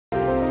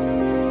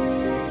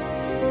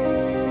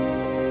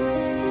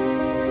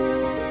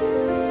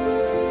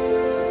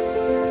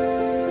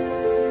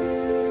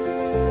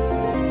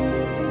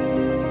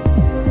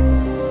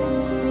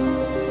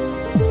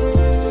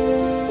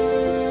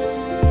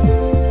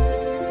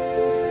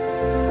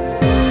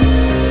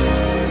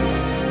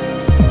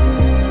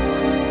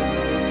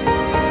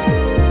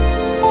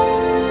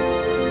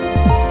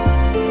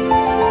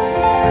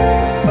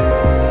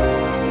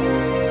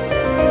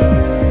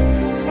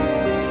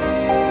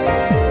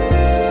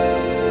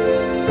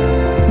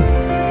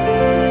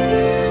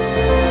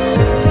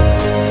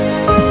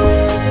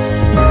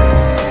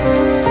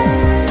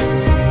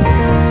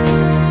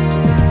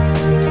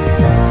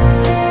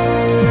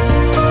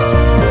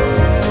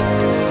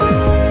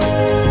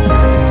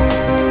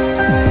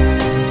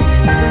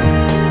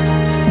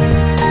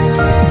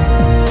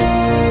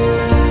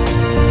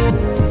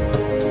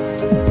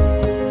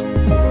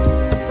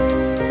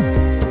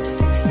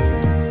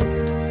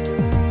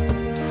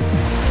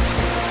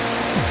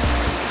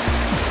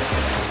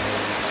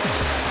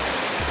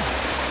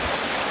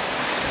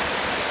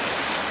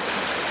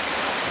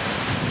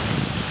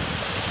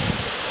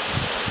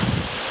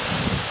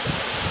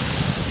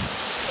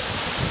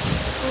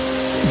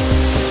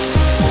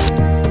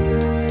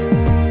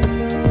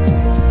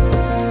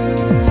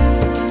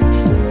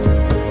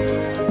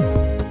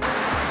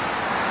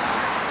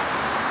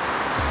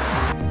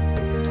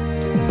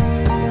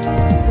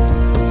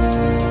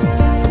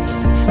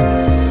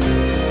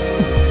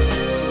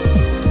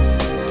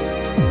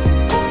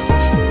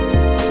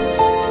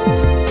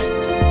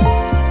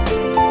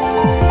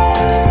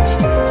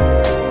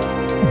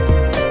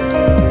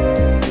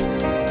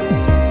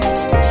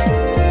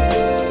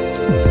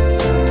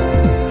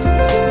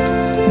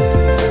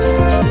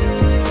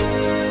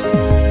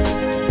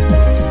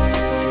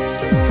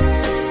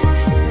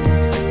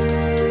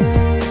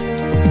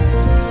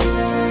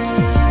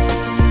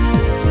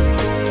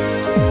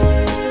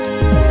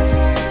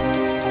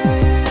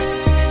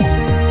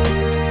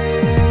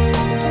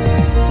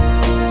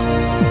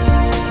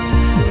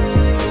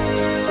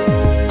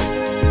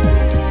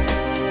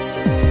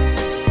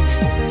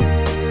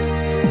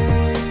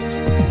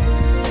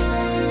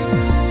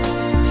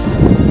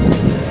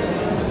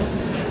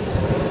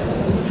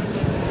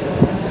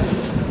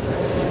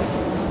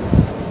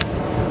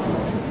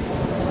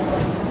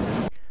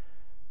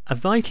A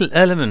vital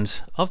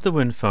element of the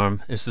wind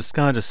farm is the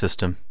SCADA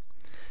system.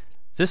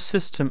 This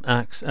system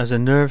acts as a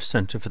nerve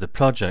centre for the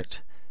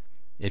project.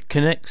 It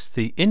connects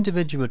the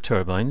individual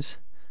turbines,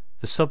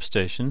 the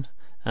substation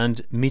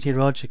and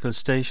meteorological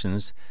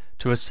stations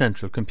to a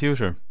central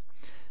computer.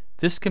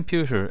 This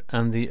computer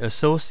and the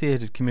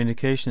associated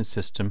communication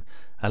system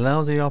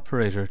allow the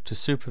operator to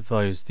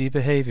supervise the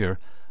behaviour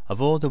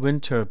of all the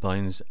wind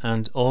turbines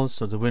and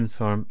also the wind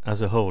farm as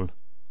a whole.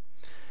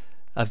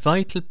 A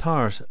vital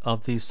part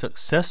of the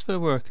successful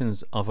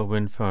workings of a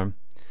wind farm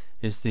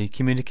is the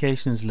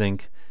communications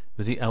link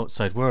with the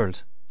outside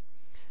world.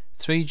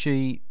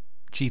 3G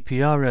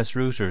GPRS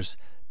routers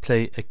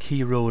play a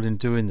key role in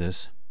doing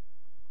this.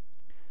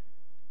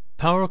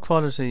 Power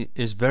quality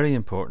is very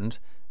important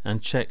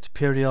and checked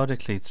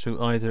periodically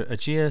through either a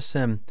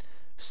GSM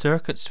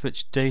circuit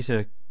switch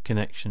data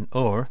connection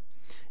or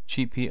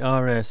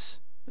GPRS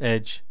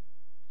Edge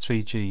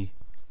 3G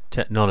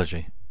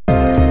technology.